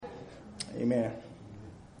Amen.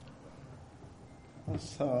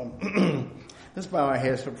 Let's bow our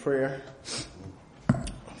heads for prayer.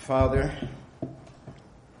 Father,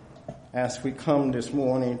 as we come this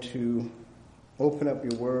morning to open up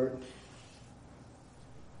your word,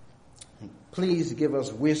 please give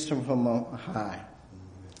us wisdom from on high.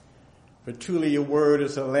 For truly your word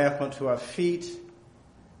is a lamp unto our feet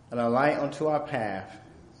and a light unto our path.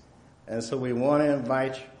 And so we want to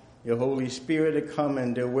invite your Holy Spirit to come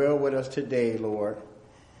and dwell with us today, Lord.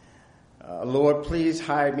 Lord, please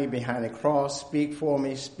hide me behind the cross. Speak for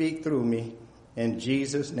me. Speak through me. In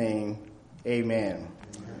Jesus' name, amen.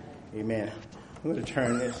 Amen. I'm going to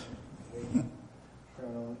turn this. Turn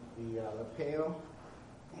on the lapel.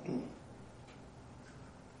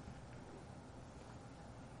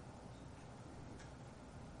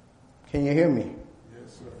 Can you hear me?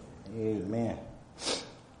 Yes, sir. Amen.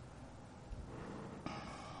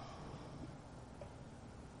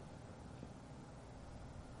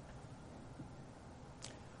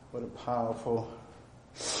 What a powerful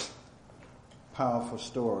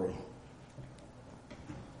story.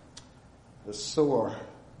 The sower.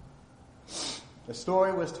 The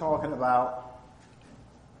story was talking about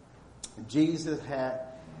Jesus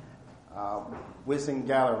was in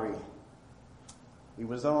Galilee. He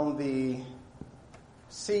was on the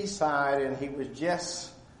seaside and he was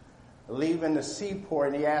just leaving the seaport,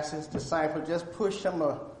 and he asked his disciples, just push him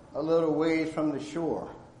a little ways from the shore.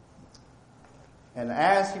 And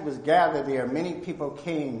as he was gathered there, many people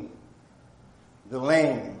came, the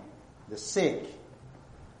lame, the sick,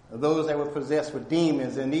 those that were possessed with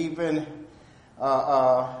demons, and even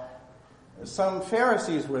some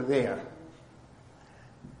Pharisees were there.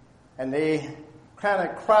 And they kind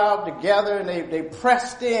of crowded together and they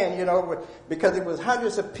pressed in, because there was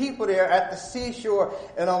hundreds of people there at the seashore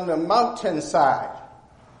and on the mountainside.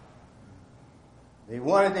 They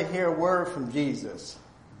wanted to hear a word from Jesus.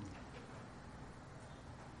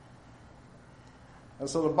 And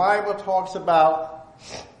so the Bible talks about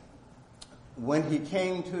when he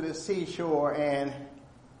came to the seashore and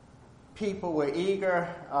people were eager,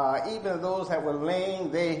 even those that were lame,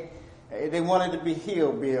 they wanted to be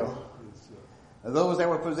healed, Bill. Those that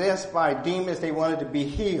were possessed by demons, they wanted to be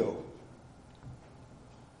healed.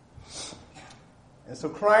 And so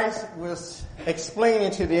Christ was explaining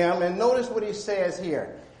to them, and notice what he says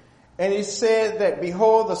here. And he said that,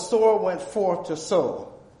 behold, the sower went forth to sow.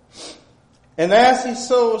 And as he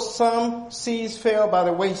sowed, some seeds fell by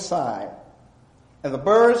the wayside, and the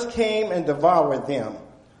birds came and devoured them.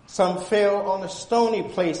 Some fell on the stony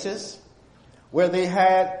places where they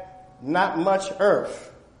had not much earth.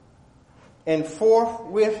 And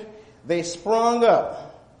forthwith they sprung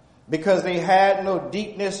up, because they had no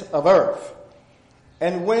deepness of earth.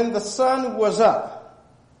 And when the sun was up,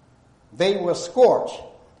 they were scorched,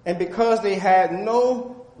 and because they had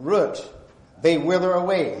no root, they wither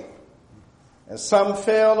away. And some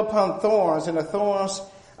fell upon thorns, and the thorns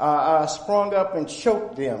sprung up and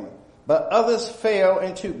choked them. But others fell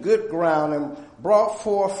into good ground and brought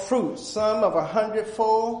forth fruit, some of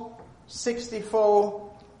 100-fold, 60-fold,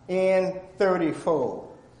 and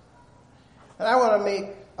 30-fold. And I want to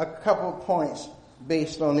make a couple of points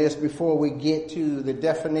based on this before we get to the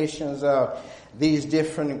definitions of these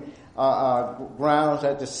different grounds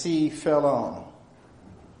that the seed fell on.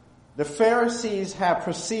 The Pharisees have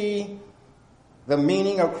perceived the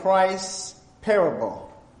meaning of Christ's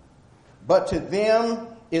parable, but to them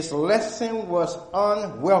its lesson was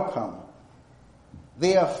unwelcome.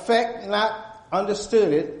 They affect not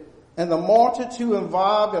understood it, and the multitude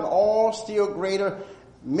involved in all still greater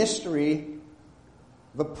mystery,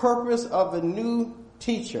 the purpose of the new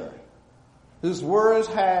teacher, whose words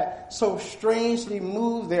had so strangely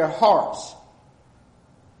moved their hearts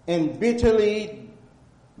and bitterly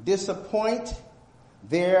disappoint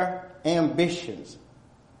their ambitions.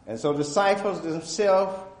 And so disciples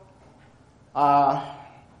themselves I'm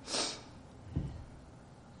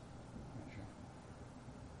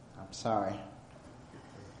sorry.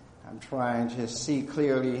 I'm trying to see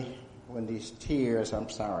clearly when these tears, I'm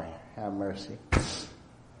sorry, have mercy.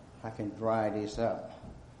 I can dry these up.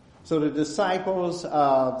 So the disciples,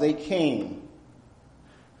 they came.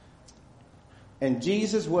 And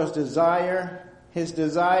Jesus was his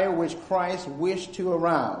desire which Christ wished to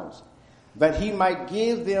arouse, that he might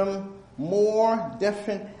give them more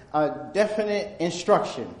definite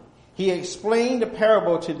instruction. He explained the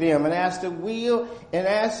parable to them, and as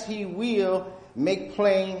he will make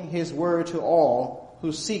plain his word to all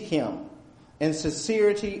who seek him in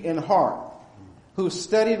sincerity in heart, who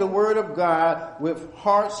study the word of God with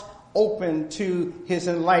hearts open to his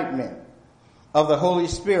enlightenment of the Holy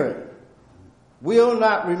Spirit. will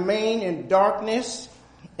not remain in darkness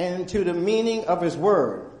and to the meaning of his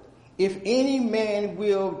word. If any man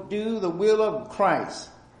will do the will of Christ,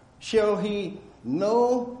 shall he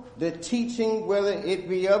know the teaching, whether it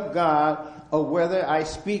be of God or whether I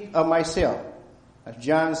speak of myself.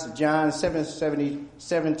 John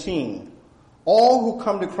 7:17. All who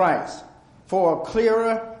come to Christ for a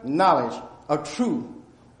clearer knowledge of truth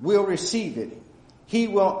will receive it. He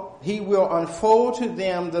will unfold to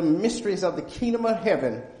them the mysteries of the kingdom of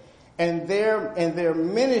heaven, and their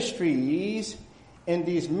ministries, and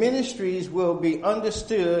these ministries will be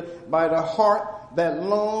understood by the heart that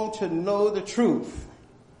long to know the truth.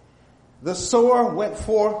 The sower went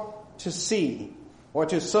forth to see, or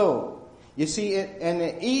to sow. You see, in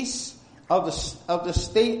the east of the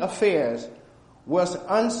state affairs was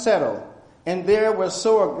unsettled, and there was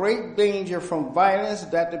so a great danger from violence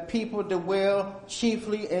that the people dwell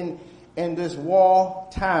chiefly in this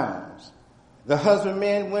walled towns. The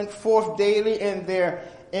husbandmen went forth daily in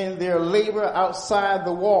their labor outside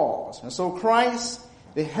the walls. And so Christ,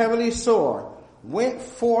 the heavenly sower, went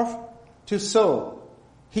forth to sow.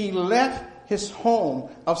 He left his home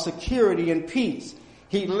of security and peace.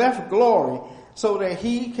 He left glory so that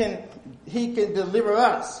he can deliver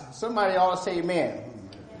us. Somebody ought to say amen.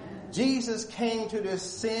 Jesus came to this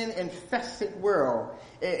sin-infested world,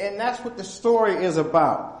 and that's what the story is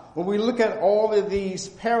about. When we look at all of these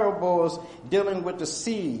parables dealing with the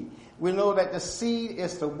seed, we know that the seed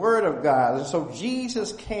is the word of God. And so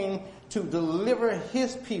Jesus came to deliver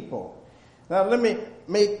his people. Now let me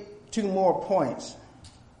make two more points.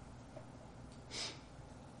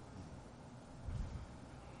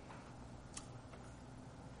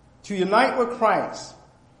 To unite with Christ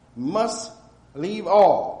must leave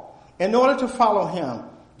all. In order to follow him,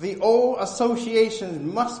 the old associations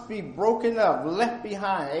must be broken up, left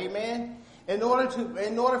behind. Amen. In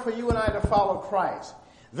order for you and I to follow Christ,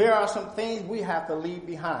 there are some things we have to leave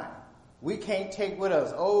behind. We can't take with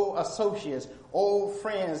us old associates, old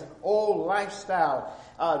friends, old lifestyle,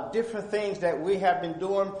 different things that we have been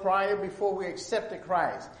doing before we accepted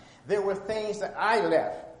Christ. There were things that I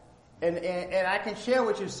left, and I can share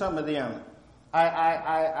with you some of them.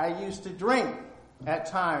 I used to drink at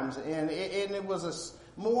times, and it was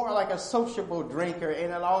more like a sociable drinker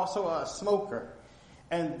and also a smoker.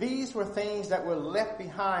 And these were things that were left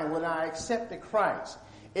behind when I accepted Christ.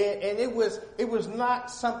 And it was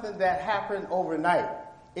not something that happened overnight.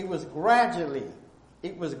 It was gradually.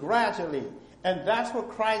 And that's what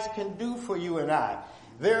Christ can do for you and I.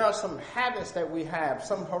 There are some habits that we have,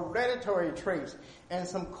 some hereditary traits, and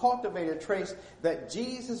some cultivated traits that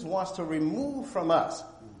Jesus wants to remove from us.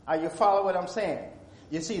 Are you follow what I'm saying?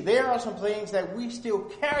 You see, there are some things that we still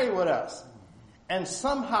carry with us and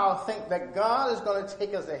somehow think that God is going to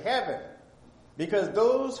take us to heaven, because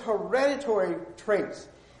those hereditary traits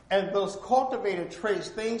and those cultivated traits,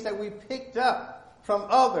 things that we picked up from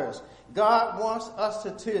others, God wants us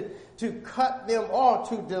to cut them off,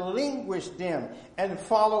 to relinquish them and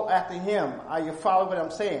follow after him. Are you follow what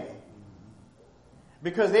I'm saying?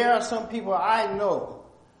 Because there are some people I know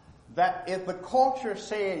that if the culture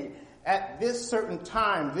said at this certain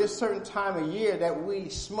time of year that we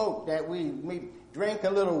smoke, that we drink a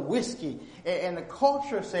little whiskey, and the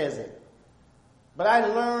culture says it. But I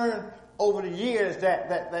learned over the years that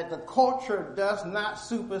the culture does not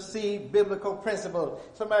supersede biblical principles.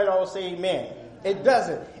 Somebody always say amen. It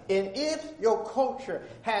doesn't. And if your culture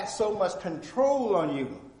has so much control on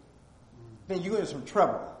you, then you're in some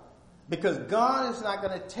trouble. Because God is not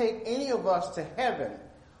going to take any of us to heaven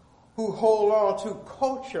who hold on to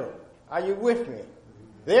culture. Are you with me?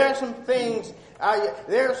 There are some things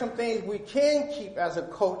we can keep as a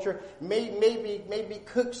culture. Maybe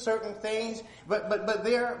cook certain things, but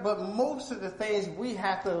most of the things we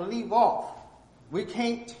have to leave off. We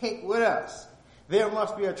can't take with us. There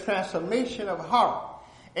must be a transformation of heart,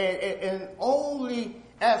 and only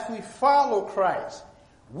as we follow Christ,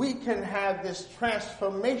 we can have this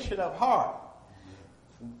transformation of heart.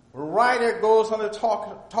 The writer goes on to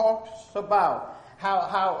talks about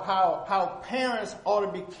how parents ought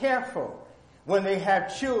to be careful when they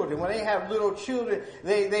have children. When they have little children,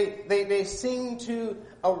 they seem to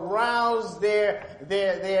arouse their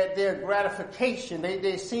gratification.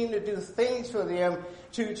 They seem to do things for them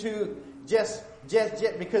to just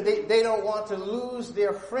because they don't want to lose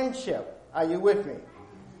their friendship. Are you with me?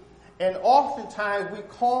 And oftentimes we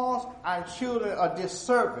cause our children a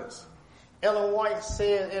disservice. Ellen White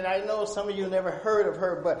said, and I know some of you never heard of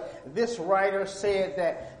her, but this writer said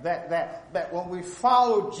that when we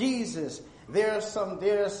follow Jesus, there are some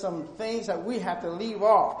things that we have to leave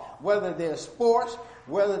off, whether they're sports,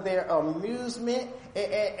 whether they're amusement,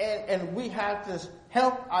 and we have to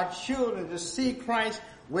help our children to see Christ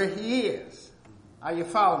where he is. Are you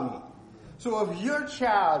following me? So if your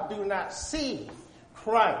child do not see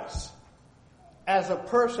Christ as a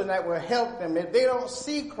person that will help them, if they don't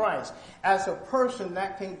see Christ as a person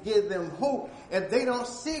that can give them hope, if they don't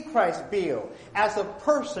see Christ, Bill, as a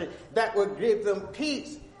person that will give them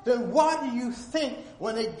peace, then why do you think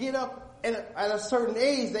when they get up at a certain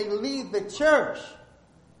age, they leave the church?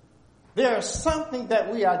 There is something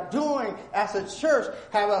that we are doing as a church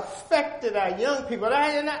have affected our young people.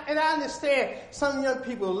 And I understand some young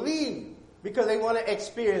people leave because they want to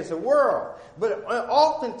experience the world. But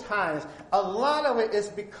oftentimes, a lot of it is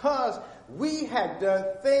because we have done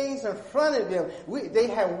things in front of them. They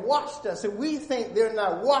have watched us, and we think they're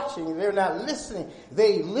not watching, they're not listening.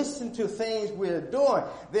 They listen to things we're doing.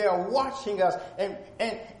 They are watching us, and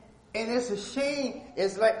it's a shame.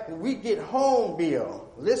 It's like we get home, Bill.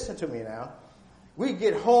 Listen to me now. We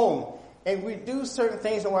get home and we do certain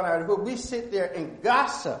things and whatnot, but we sit there and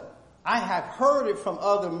gossip. I have heard it from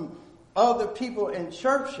other people in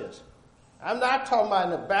churches. I'm not talking about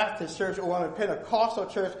in a Baptist church or in a Pentecostal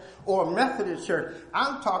church or a Methodist church.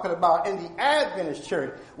 I'm talking about in the Adventist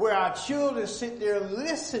church where our children sit there and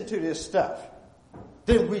listen to this stuff.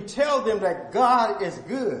 Then we tell them that God is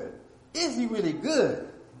good. Is he really good?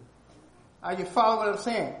 Are you following what I'm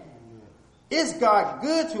saying? Is God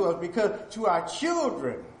good to us? Because to our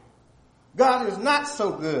children, God is not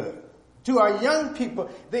so good. To our young people,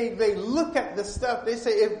 they look at the stuff, they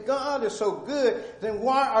say, if God is so good, then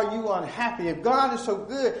why are you unhappy? If God is so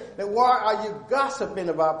good, then why are you gossiping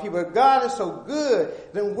about people? If God is so good,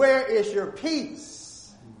 then where is your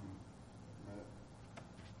peace?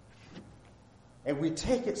 And we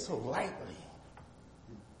take it so lightly,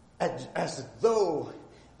 as though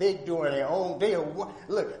they're doing their own.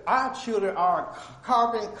 Look, our children are a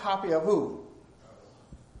carbon copy of who?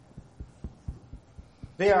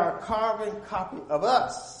 They are a carbon copy of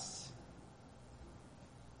us.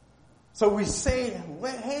 So we say,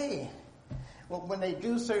 well, hey, when they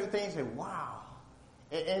do certain things, say, wow.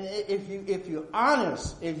 And if you're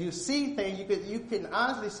honest, if you see things, you can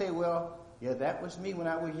honestly say, well, yeah, that was me when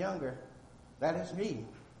I was younger. That is me.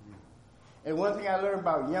 And one thing I learned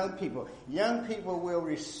about young people will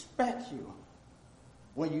respect you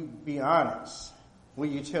when you be honest,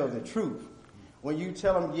 when you tell the truth. When you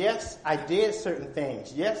tell them, yes, I did certain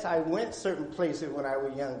things. Yes, I went certain places when I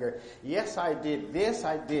was younger. Yes, I did this,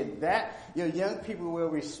 I did that. Your young people will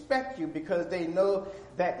respect you because they know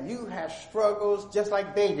that you have struggles just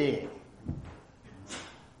like they did.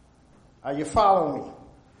 Are you following me?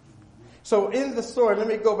 So in the story, let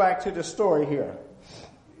me go back to the story here.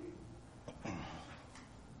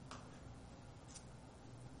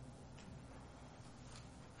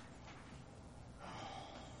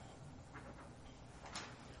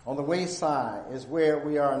 On the wayside is where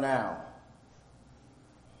we are now.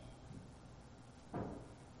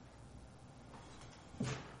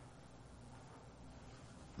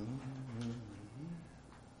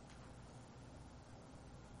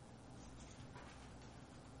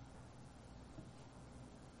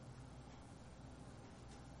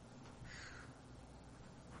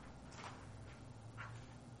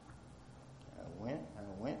 I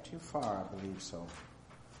went too far, I believe so.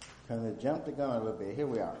 Kind of jumped the gun a little bit. Here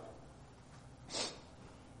we are.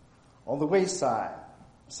 On the wayside,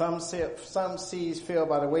 some seeds fell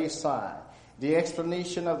by the wayside. The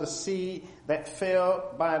explanation of the seed that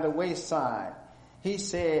fell by the wayside. He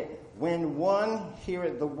said, when one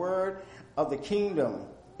heareth the word of the kingdom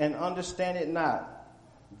and understand it not,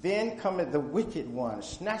 then cometh the wicked one,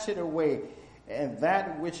 snatch it away, and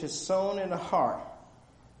that which is sown in the heart.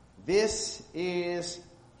 This is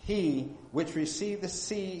he which received the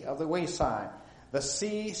seed of the wayside. The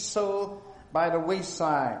seed sowed by the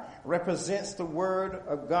wayside represents the word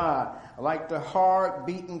of God, like the hard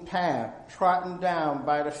beaten path trodden down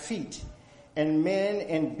by the feet, and men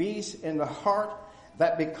and beasts in the heart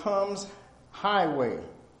that becomes highway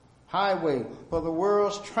for the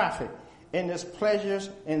world's traffic in its pleasures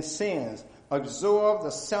and sins, absorb the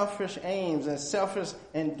selfish aims and selfish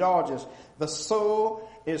indulgence. The soul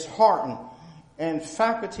is hardened and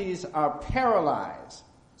faculties are paralyzed.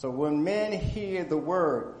 So when men hear the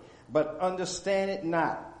word, but understand it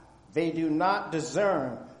not, they do not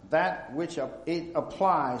discern that which it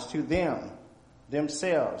applies to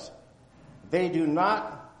themselves. They do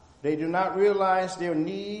not realize their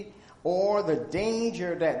need or the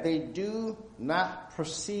danger that they do not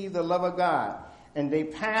perceive the love of God, and they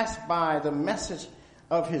pass by the message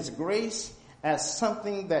of his grace as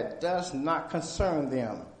something that does not concern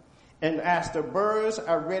them. And as the birds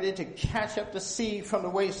are ready to catch up the seed from the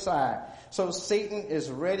wayside, so Satan is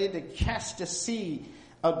ready to catch the seed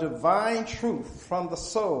of divine truth from the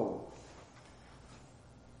soul.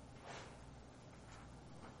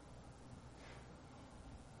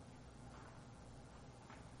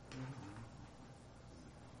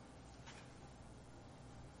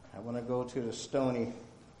 I want to go to the stony.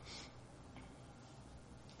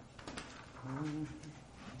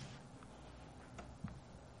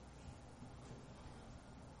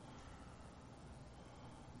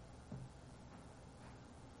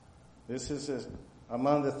 This is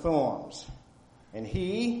among the thorns. And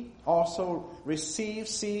he also received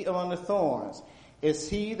seed among the thorns. Is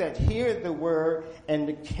he that heareth the word, and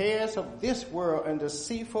the cares of this world and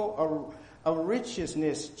deceitful of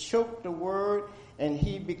righteousness choke the word, and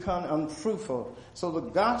he become unfruitful. So the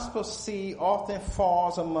gospel seed often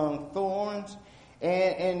falls among thorns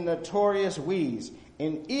and notorious weeds.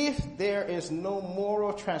 And if there is no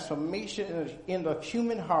moral transformation in the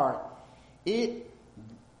human heart, if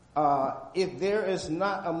there is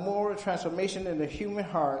not a moral transformation in the human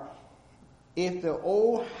heart, if the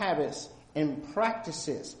old habits and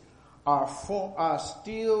practices are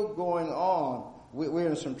still going on, we're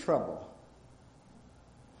in some trouble.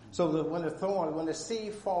 So when the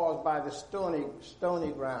seed falls by the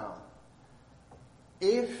stony ground,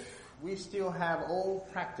 if we still have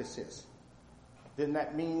old practices, then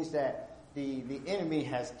that means that the enemy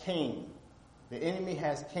has came. The enemy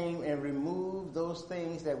has came and removed those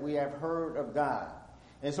things that we have heard of God.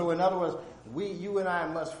 And so in other words, you and I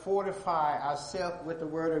must fortify ourselves with the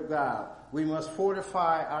Word of God. We must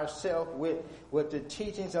fortify ourselves with the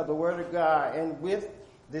teachings of the Word of God and with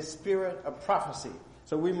the spirit of prophecy.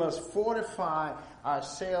 So we must fortify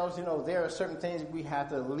ourselves. You know, there are certain things we have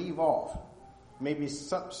to leave off. Maybe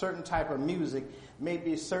certain type of music,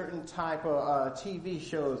 maybe certain type of TV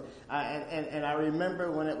shows. And I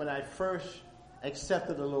remember when I first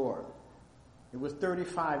accepted the Lord. It was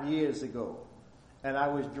 35 years ago. And I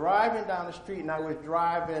was driving down the street, and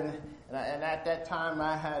at that time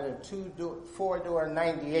I had a four-door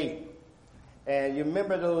 98. And you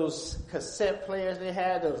remember those cassette players they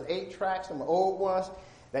had, those 8-tracks, some old ones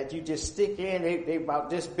that you just stick in, they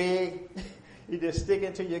about this big. You just stick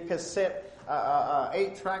into your cassette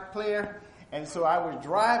 8-track player. And so I was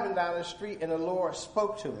driving down the street, and the Lord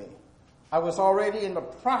spoke to me. I was already in the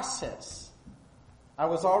process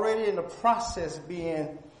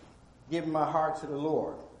giving my heart to the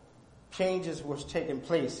Lord. Changes was taking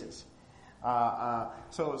places.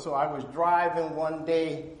 So I was driving one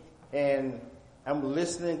day, and I'm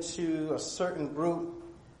listening to a certain group,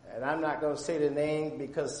 and I'm not going to say the name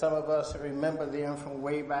because some of us remember them from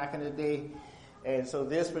way back in the day. And so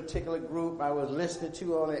this particular group I was listening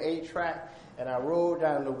to on the 8-track, and I rolled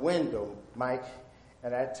down the window, Mike,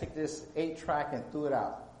 and I took this 8-track and threw it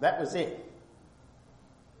out. That was it.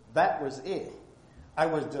 I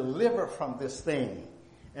was delivered from this thing,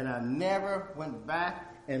 and I never went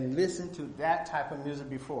back and listened to that type of music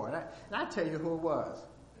before. And I tell you who it was.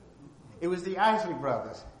 It was the Isley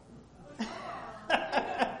Brothers.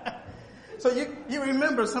 So you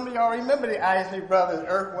remember, some of y'all remember the Isley Brothers,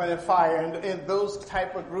 Earth, Wind, and Fire, and those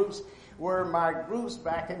type of groups were my groups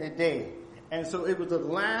back in the day. And so it was the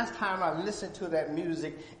last time I listened to that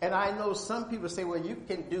music. And I know some people say, well, you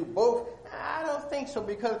can do both. I don't think so,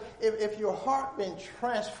 because if your heart been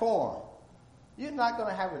transformed, you're not going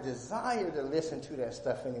to have a desire to listen to that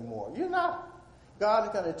stuff anymore. You're not. God is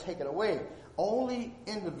going to take it away. Only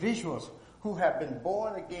individuals who have been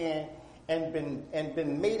born again and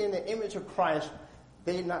been made in the image of Christ,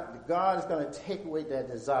 God is going to take away that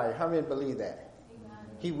desire. How many believe that? Amen.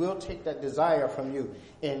 He will take that desire from you.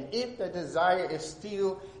 And if the desire is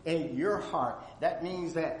still in your heart, that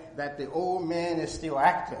means that the old man is still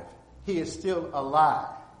active. He is still alive.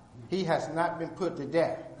 He has not been put to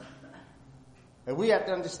death. And we have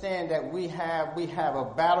to understand that we have a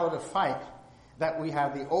battle to fight. That we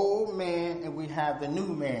have the old man and we have the new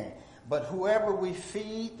man. But whoever we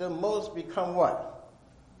feed the most become what?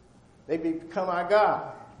 They become our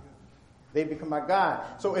God. They become our God.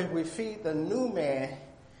 So if we feed the new man,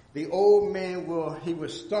 the old man will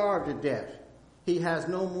starve to death. He has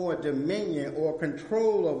no more dominion or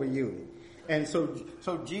control over you. And so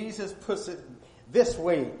Jesus puts it this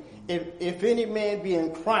way. If any man be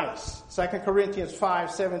in Christ, 2 Corinthians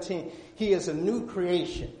 5:17, he is a new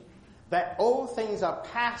creation. That old things are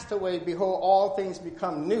passed away, behold, all things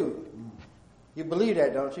become new. You believe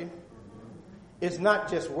that, don't you? It's not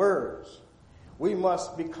just words. We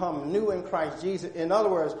must become new in Christ Jesus. In other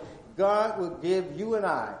words, God will give you and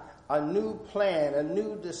I a new plan, a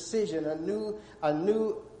new decision, a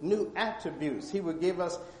new attributes. He would give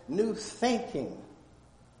us new thinking.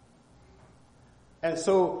 And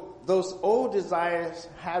so those old desires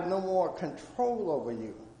have no more control over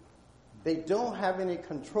you. They don't have any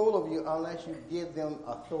control over you unless you give them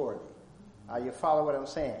authority. You follow what I'm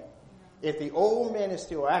saying? If the old man is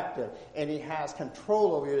still active and he has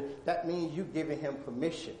control over you, that means you're giving him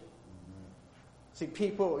permission. See,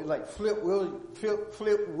 people like Flip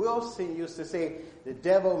Wilson used to say, the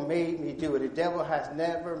devil made me do it. The devil has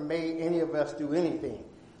never made any of us do anything.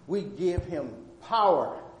 We give him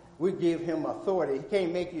power. We give him authority. He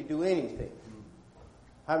can't make you do anything.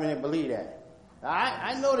 How many believe that?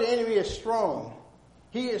 I know the enemy is strong.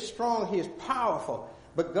 He is strong. He is powerful.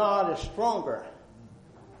 But God is stronger.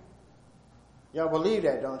 Y'all believe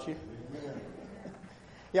that, don't you?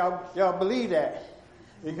 Y'all believe that?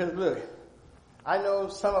 Because look, I know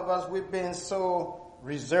some of us, we've been so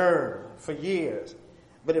reserved for years.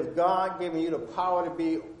 But if God gave you the power to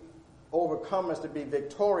be overcomers, to be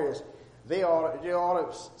victorious,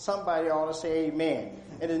 somebody ought to say amen.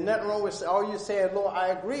 And there's nothing wrong with all you saying, Lord, I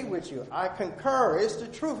agree with you. I concur. It's the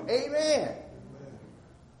truth. Amen.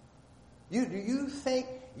 Do you think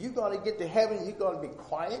you're going to get to heaven and you're going to be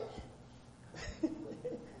quiet?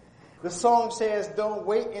 The song says, don't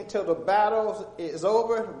wait until the battle is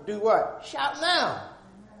over. Do what? Shout now.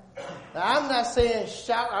 Now, I'm not saying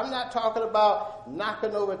shout. I'm not talking about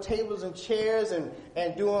knocking over tables and chairs and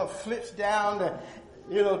doing flips down the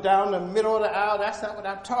middle of the aisle. That's not what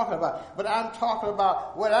I'm talking about. But I'm talking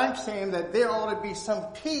about what I'm saying, that there ought to be some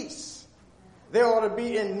peace. There ought to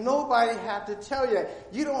be, and nobody have to tell you that.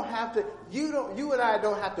 You and I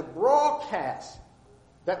don't have to broadcast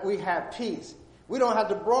that we have peace. We don't have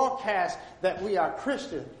to broadcast that we are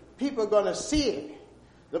Christian. People are going to see it.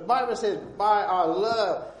 The Bible says, by our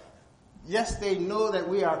love, yes, they know that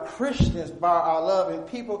we are Christians by our love, and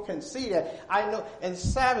people can see that. I know in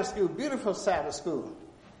Sabbath school, beautiful Sabbath school,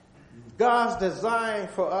 God's design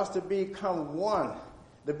for us to become one,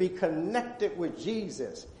 to be connected with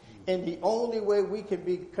Jesus. And the only way we can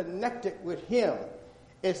be connected with him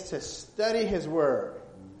is to study his word,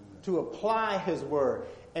 to apply his word,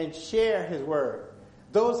 and share his word.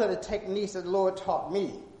 Those are the techniques that the Lord taught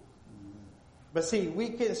me. But see, we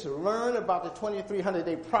can learn about the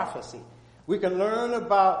 2300-day prophecy. We can learn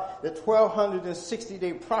about the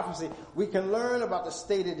 1260-day prophecy. We can learn about the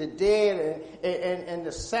state of the dead and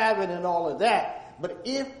the Sabbath and all of that. But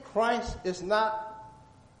if Christ is not,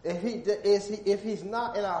 if he's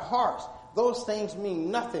not in our hearts, those things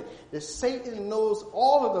mean nothing. The Satan knows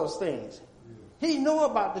all of those things. He knows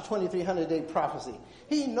about the 2300-day prophecy.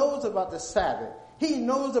 He knows about the Sabbath. He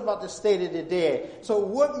knows about the state of the dead. So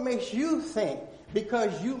what makes you think,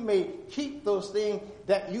 because you may keep those things,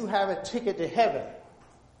 that you have a ticket to heaven?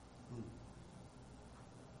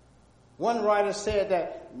 One writer said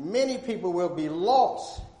that many people will be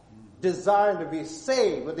lost, desiring to be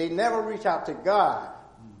saved, but they never reach out to God.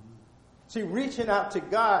 See, reaching out to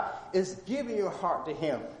God is giving your heart to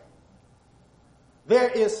him. There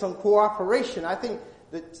is some cooperation. I think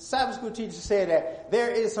the Sabbath school teacher said that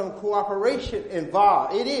there is some cooperation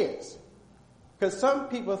involved. It is. Because some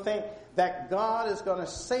people think that God is going to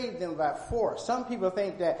save them by force. Some people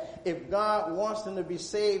think that if God wants them to be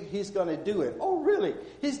saved, he's going to do it. Oh, really?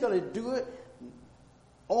 He's going to do it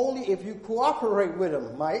only if you cooperate with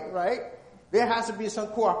him, Mike, right? There has to be some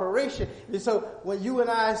cooperation. And so when you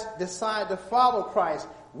and I decide to follow Christ,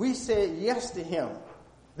 we said yes to him.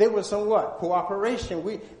 There was some what? Cooperation.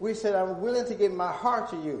 We said, I'm willing to give my heart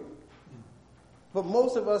to you. But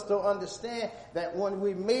most of us don't understand that when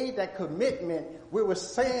we made that commitment, we were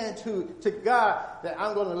saying to God that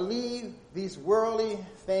I'm going to leave these worldly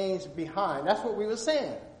things behind. That's what we were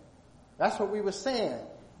saying. That's what we were saying.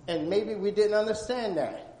 And maybe we didn't understand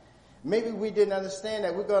that. Maybe we didn't understand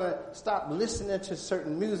that we're going to stop listening to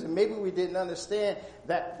certain music. Maybe we didn't understand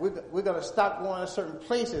that we're going to stop going to certain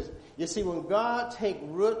places. You see, when God takes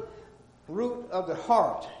root of the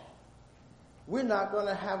heart, we're not going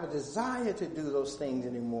to have a desire to do those things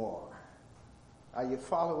anymore. You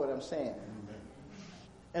follow what I'm saying? Amen.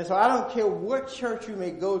 And so I don't care what church you may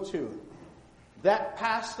go to. That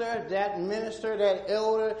pastor, that minister, that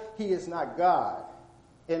elder, he is not God.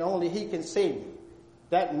 And only he can save you.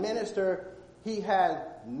 That minister, he has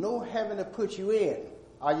no heaven to put you in.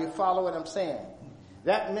 You follow what I'm saying?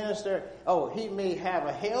 That minister, he may have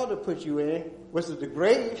a hell to put you in, which is the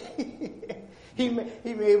grave. he may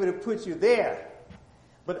be able to put you there.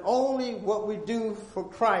 But only what we do for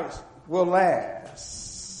Christ will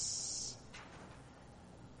last.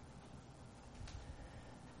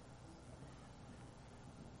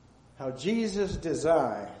 How Jesus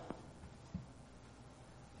designed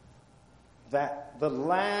that the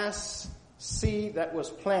last seed that was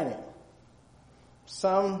planted,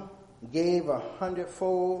 some gave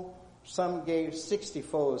 100-fold, some gave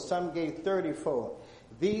 60-fold, some gave 30-fold.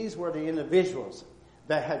 These were the individuals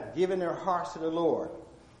that had given their hearts to the Lord.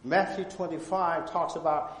 Matthew 25 talks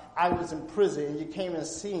about, I was in prison and you came and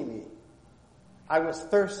see me. I was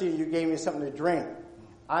thirsty and you gave me something to drink.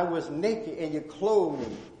 I was naked and you clothed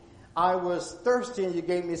me. I was thirsty and you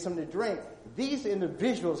gave me something to drink. These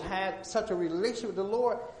individuals had such a relationship with the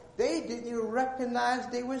Lord, they didn't even recognize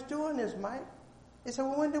they was doing this, Mike. They said,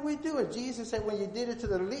 well, when did we do it? Jesus said, when you did it to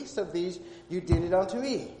the least of these, you did it unto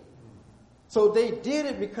me. So they did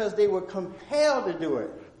it because they were compelled to do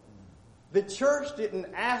it. The church didn't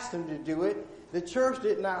ask them to do it. The church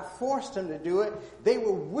did not force them to do it. They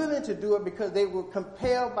were willing to do it because they were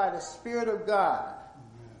compelled by the Spirit of God.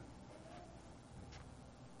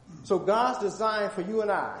 So God's design for you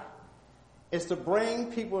and I is to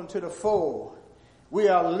bring people into the fold. We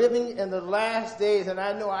are living in the last days, and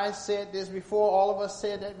I know I said this before, all of us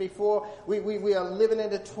said that before. We are living in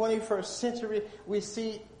the 21st century. We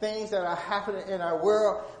see things that are happening in our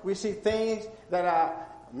world. We see things that are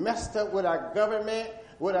messed up with our government,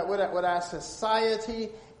 with our society.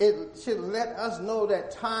 It should let us know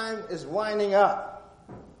that time is winding up.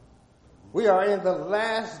 We are in the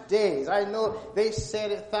last days. I know they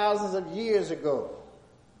said it thousands of years ago.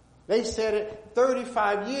 They said it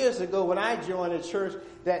 35 years ago when I joined the church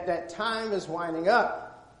that time is winding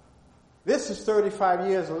up. This is 35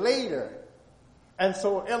 years later. And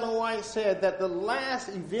so Ellen White said that the last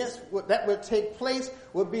events that would take place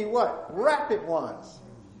would be what? Rapid ones.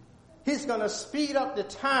 He's going to speed up the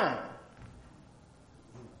time.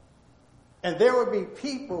 And there will be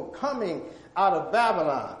people coming out of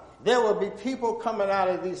Babylon. There will be people coming out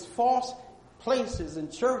of these false places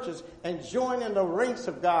and churches and joining the ranks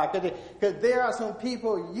of God. Because there are some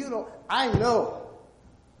people, I know.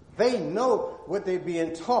 They know what they're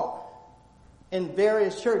being taught in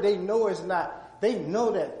various churches. They know it's not. They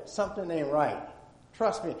know that something ain't right.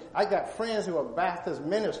 Trust me. I got friends who are Baptist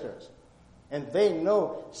ministers. And they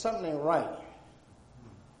know something ain't right.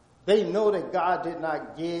 They know that God did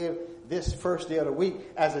not give this first day of the week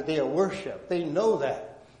as a day of worship. They know that.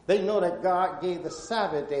 They know that God gave the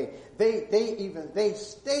Sabbath day. They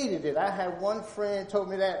stated it. I had one friend told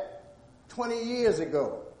me that 20 years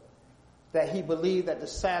ago, that he believed that the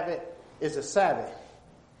Sabbath is a Sabbath,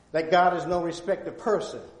 that God is no respecter of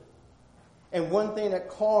person. And one thing that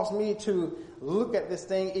caused me to look at this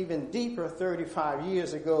thing even deeper 35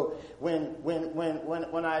 years ago, when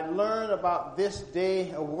I learned about this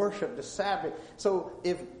day of worship, the Sabbath. So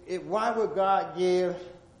if why would God give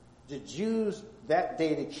the Jews that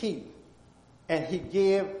day to keep, and he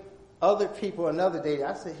give other people another day?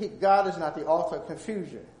 I said, God is not the author of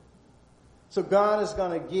confusion. So God is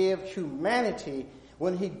going to give humanity,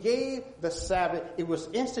 when he gave the Sabbath, it was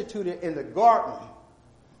instituted in the garden.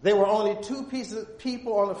 There were only two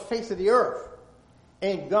people on the face of the earth,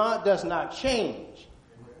 and God does not change.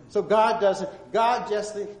 So God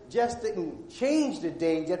just didn't change the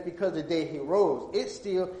day just because the day he rose. It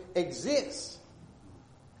still exists.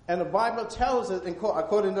 And the Bible tells us,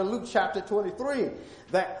 according to Luke chapter 23,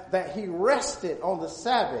 that he rested on the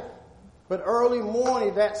Sabbath. But early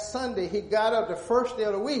morning that Sunday, he got up the first day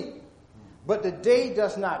of the week. But the day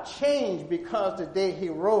does not change because the day he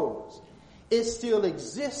rose. It still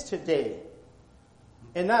exists today.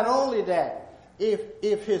 And not only that,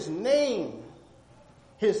 if his name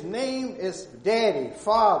is Daddy,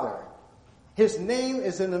 Father, his name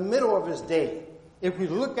is in the middle of his day. If we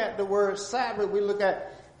look at the word Sabbath, we look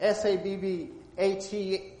at Sabbath.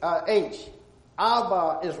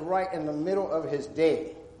 Abba is right in the middle of his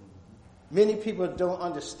day. Many people don't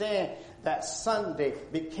understand that Sunday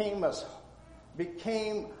became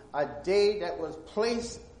a day that was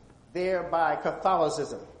placed there by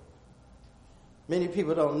Catholicism. Many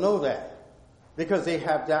people don't know that because they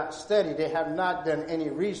have not studied. They have not done any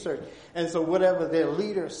research. And so whatever their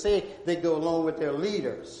leaders say, they go along with their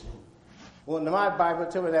leaders. Well, my Bible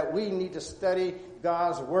tells me that we need to study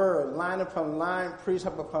God's word, line upon line,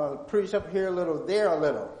 precept upon precept, here a little, there a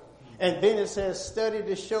little. And then it says, study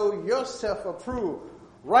to show yourself approved.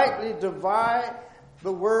 Rightly divide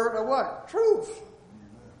the word of what? Truth.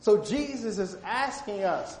 So Jesus is asking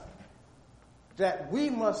us that we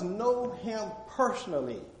must know him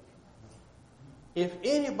personally. If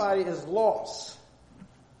anybody is lost,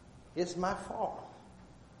 it's my fault.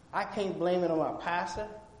 I can't blame it on my pastor.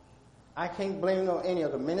 I can't blame it on any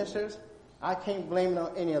of the ministers. I can't blame it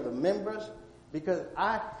on any of the members, because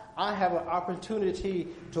I have an opportunity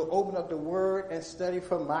to open up the word and study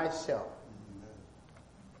for myself.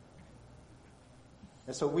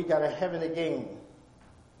 And so we got a heaven to gain.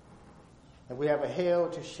 And we have a hell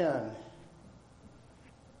to shun.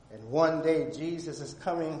 And one day Jesus is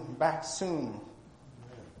coming back soon.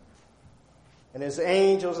 And his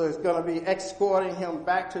angels are going to be escorting him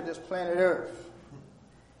back to this planet Earth.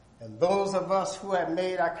 And those of us who have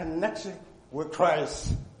made our connection with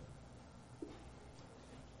Christ,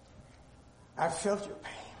 I felt your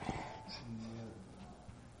pain.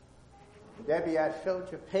 Debbie, I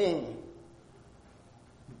felt your pain.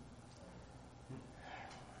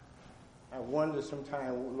 I wonder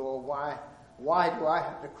sometimes, Lord, why do I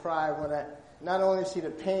have to cry when I not only see the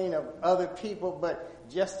pain of other people, but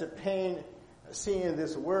just the pain of seeing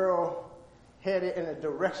this world headed in a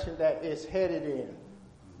direction that it's headed in.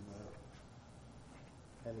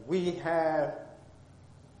 And we have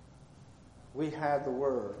the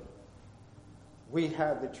Word. We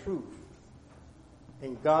have the truth.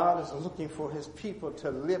 And God is looking for his people to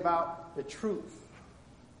live out the truth.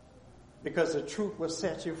 Because the truth will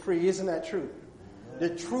set you free. Isn't that true?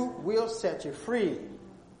 The truth will set you free.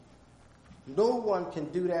 No one can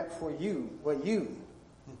do that for you but you.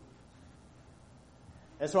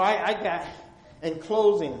 And so I got, in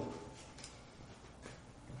closing,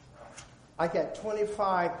 I got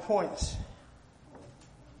 25 points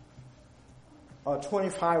or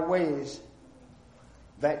 25 ways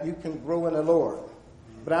that you can grow in the Lord.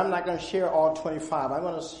 But I'm not going to share all 25. I'm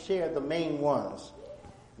going to share the main ones.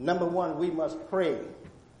 Number 1, we must pray.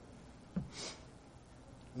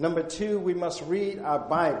 Number 2, we must read our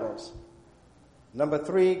Bibles. Number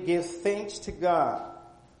 3, give thanks to God.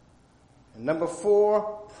 And number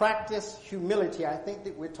 4, practice humility. I think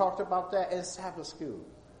that we talked about that in Sabbath school.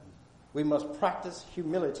 We must practice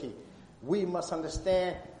humility. We must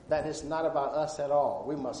understand that it's not about us at all.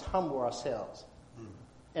 We must humble ourselves.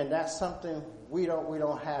 And that's something we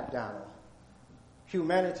don't have, Donald.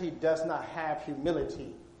 Humanity does not have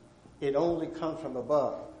humility. It only comes from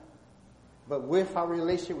above. But with our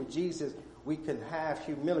relationship with Jesus, we can have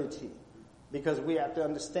humility because we have to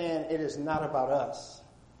understand it is not about us.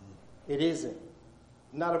 It isn't.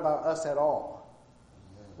 Not about us at all.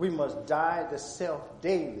 We must die to self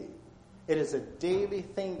daily. It is a daily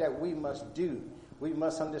thing that we must do. We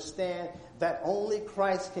must understand that only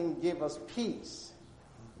Christ can give us peace.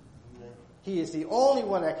 He is the only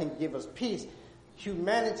one that can give us peace.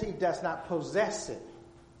 Humanity does not possess it.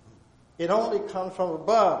 It only comes from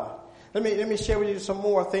above. Let me share with you some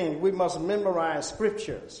more things. We must memorize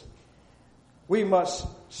scriptures. We must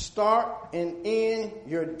start and end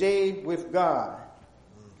your day with God.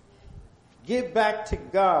 Give back to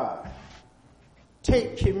God.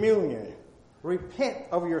 Take communion. Repent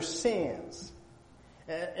of your sins.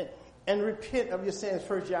 And repent of your sins.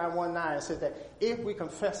 1 John 1:9 says that if we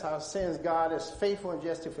confess our sins, God is faithful and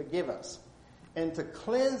just to forgive us and to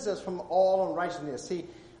cleanse us from all unrighteousness. See,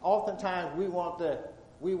 oftentimes we want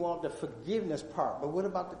the forgiveness part, but what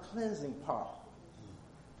about the cleansing part?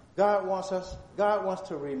 God wants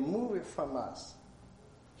to remove it from us.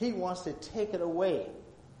 He wants to take it away.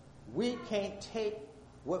 We can't take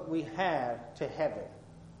what we have to heaven.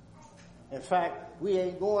 In fact, we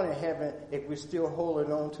ain't going to heaven if we're still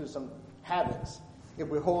holding on to some habits, if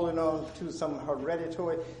we're holding on to some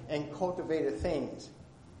hereditary and cultivated things.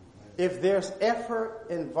 If there's effort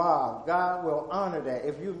involved, God will honor that.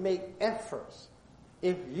 If you make efforts,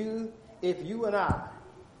 if you and I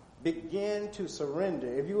begin to surrender,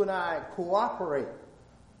 if you and I cooperate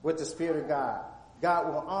with the Spirit of God, God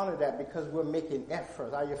will honor that because we're making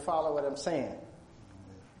efforts. Are you follow what I'm saying?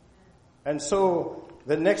 And so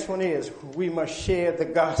the next one is we must share the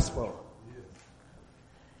gospel.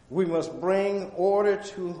 We must bring order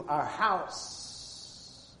to our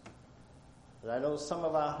house. But I know some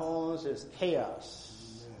of our homes is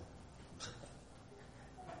chaos.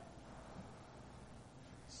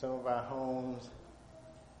 Some of our homes,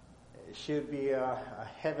 it should be a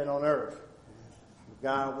heaven on earth.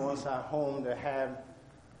 God wants our home to have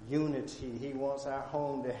unity. He wants our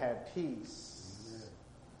home to have peace.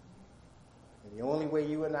 And the only way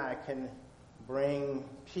you and I can bring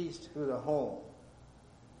peace to the home,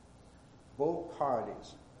 both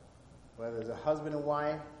parties, whether it's a husband and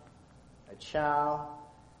wife, a child,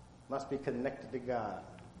 must be connected to God.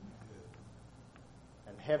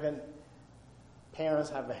 And heaven, parents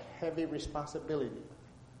have a heavy responsibility.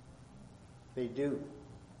 They do.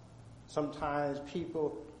 Sometimes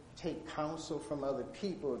people take counsel from other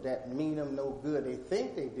people that mean them no good. They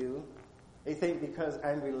think they do. They think because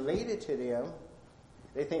I'm related to them,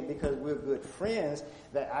 they think because we're good friends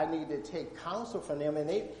that I need to take counsel from them.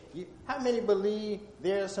 And how many believe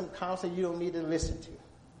there's some counsel you don't need to listen to?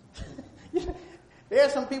 There are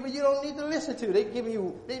some people you don't need to listen to.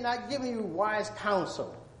 They're not giving you wise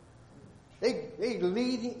counsel. They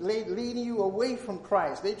leading you away from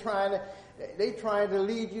Christ. They trying to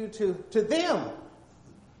lead you to them.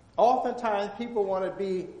 Oftentimes people want to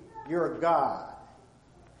be your God.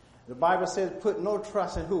 The Bible says put no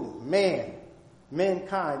trust in who? Man.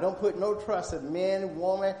 Mankind. Don't put no trust in man,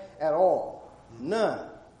 woman at all. None.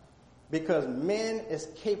 Because man is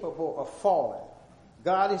capable of falling.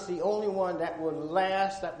 God is the only one that will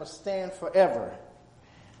last, that will stand forever.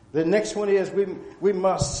 The next one is we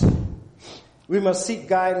must seek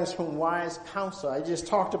guidance from wise counsel. I just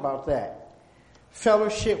talked about that.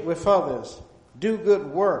 Fellowship with others. Do good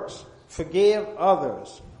works. Forgive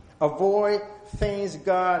others. Avoid things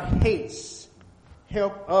God hates.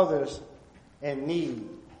 Help others in need.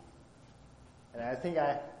 And I think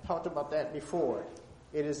I talked about that before.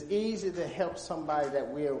 It is easy to help somebody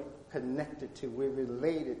that we're connected to, we're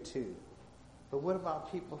related to. But what about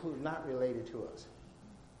people who are not related to us?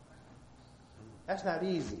 That's not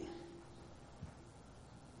easy.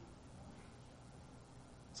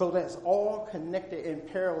 So that's all connected in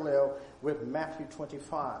parallel with Matthew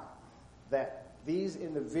 25, that these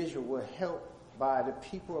individuals were helped by the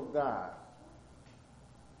people of God.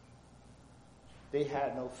 They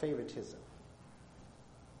had no favoritism.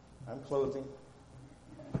 I'm closing.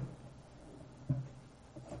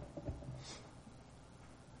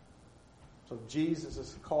 So Jesus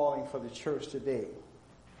is calling for the church today,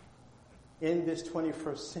 in this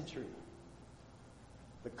 21st century,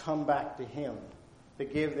 to come back to Him, to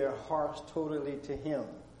give their hearts totally to Him.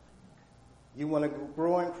 You want to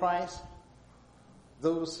grow in Christ?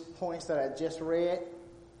 Those points that I just read,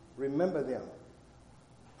 remember them.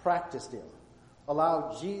 Practice them.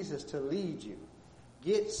 Allow Jesus to lead you.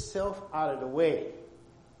 Get self out of the way.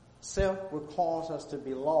 Self will cause us to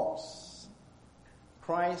be lost.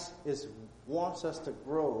 Christ wants us to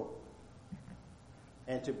grow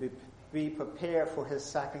and to be prepared for His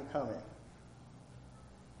second coming.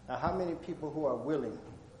 Now, how many people who are willing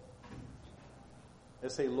to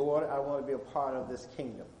say, Lord, I want to be a part of this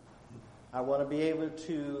kingdom. I want to be able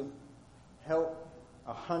to help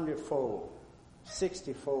 100-fold,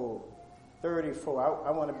 60-fold, 30-fold.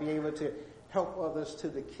 I want to be able to help others to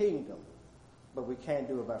the kingdom, but we can't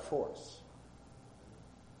do it by force.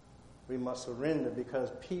 We must surrender,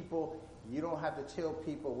 because people, you don't have to tell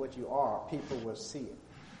people what you are. People will see it.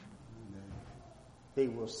 They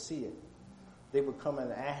will see it. They will come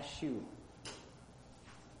and ask you,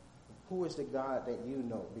 who is the God that you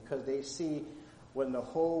know? Because they see when the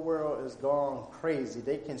whole world is gone crazy,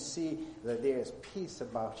 they can see that there is peace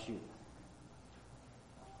about you.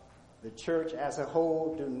 The church as a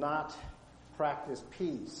whole do not practice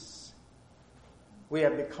peace. We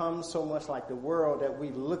have become so much like the world that we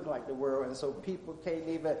look like the world, and so people can't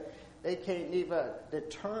even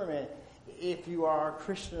determine if you are a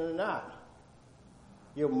Christian or not.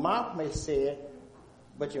 Your mouth may say it,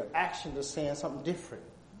 but your actions are saying something different.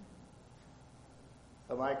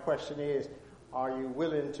 So my question is, are you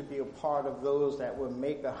willing to be a part of those that will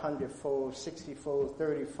make 100-fold, 60-fold,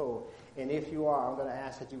 30-fold? And if you are, I'm going to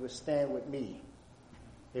ask that you would stand with me.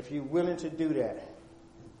 If you're willing to do that,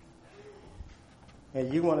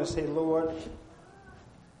 and you want to say, Lord,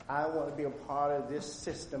 I want to be a part of this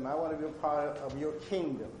system. I want to be a part of your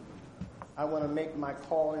kingdom. I want to make my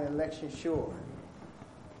calling and election sure.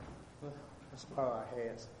 Let's bow our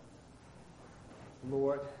heads.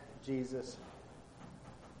 Lord Jesus,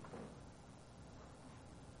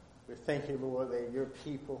 we thank you, Lord, that your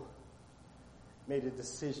people made a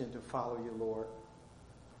decision to follow you, Lord.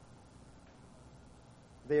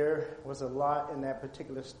 There was a lot in that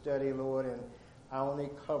particular study, Lord, and I only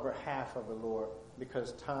cover half of it, Lord,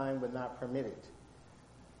 because time would not permit it.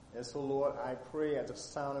 And so, Lord, I pray at the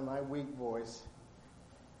sound of my weak voice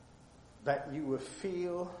that you would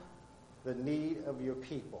feel the need of your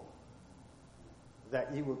people,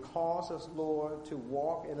 that you would cause us, Lord, to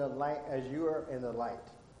walk in the light as you are in the light,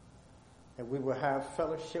 and we will have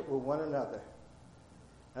fellowship with one another,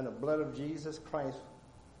 and the blood of Jesus Christ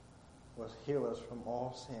will heal us from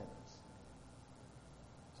all sins.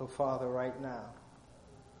 So, Father, right now,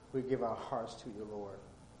 we give our hearts to you, Lord.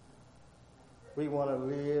 We want to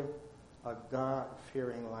live a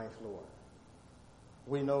God-fearing life, Lord.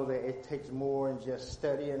 We know that it takes more than just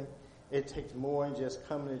studying. It takes more than just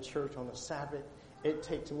coming to church on the Sabbath. It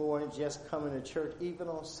takes more than just coming to church even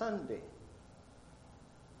on Sunday.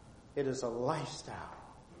 It is a lifestyle.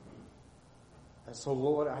 And so,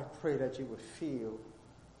 Lord, I pray that you would feel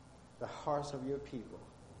the hearts of your people,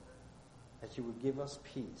 that you would give us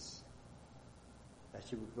peace,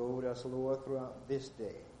 that you would go with us, Lord, throughout this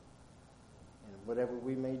day. And whatever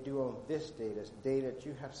we may do on this day that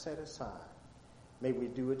you have set aside, may we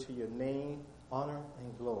do it to your name, honor,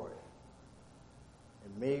 and glory.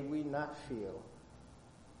 And may we not feel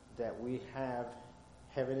that we have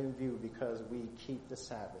heaven in view because we keep the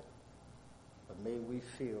Sabbath. But may we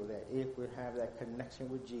feel that if we have that connection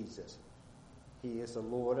with Jesus, he is the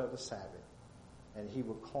Lord of the Sabbath. And he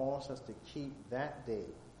will cause us to keep that day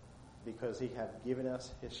because he has given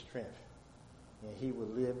us his strength. And he will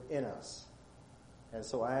live in us. And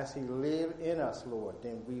so as he lives in us, Lord,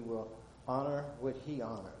 then we will honor what he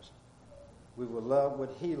honors. We will love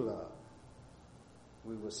what he loved.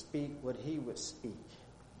 We will speak what he would speak.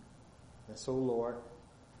 And so, Lord,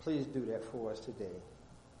 please do that for us today.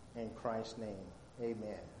 In Christ's name,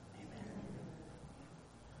 amen.